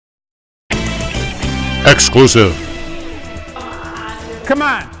Exclusive. Come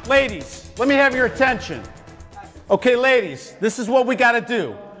on, ladies, let me have your attention. Okay, ladies, this is what we gotta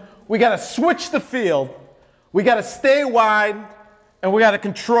do. We gotta switch the field, we gotta stay wide, and we gotta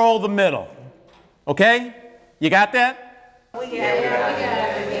control the middle. Okay? You got that? We got it.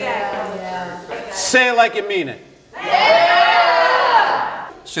 Say it like you mean it.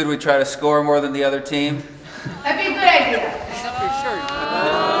 Should we try to score more than the other team? That'd be a good idea.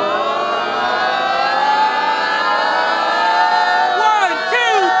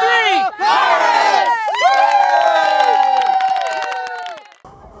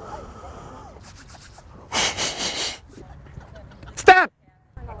 Stop!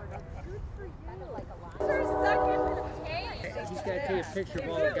 He's got to take a picture of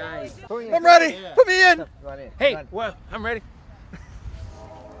all the guys. I'm ready. Put me in. Hey, well, I'm ready.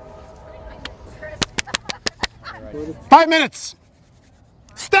 5 minutes.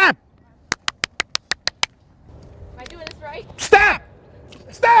 Stop! Am I doing this right? Stop!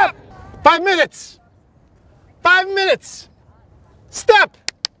 Stop! 5 minutes. 5 minutes. Stop!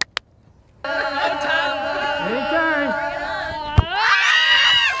 Anytime.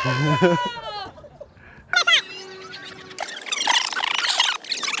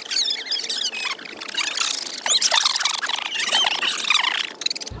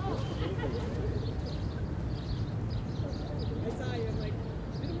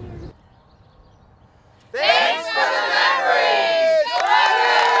 Thanks for the memories!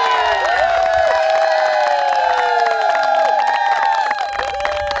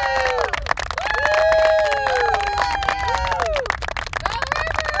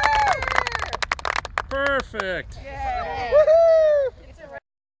 Perfect.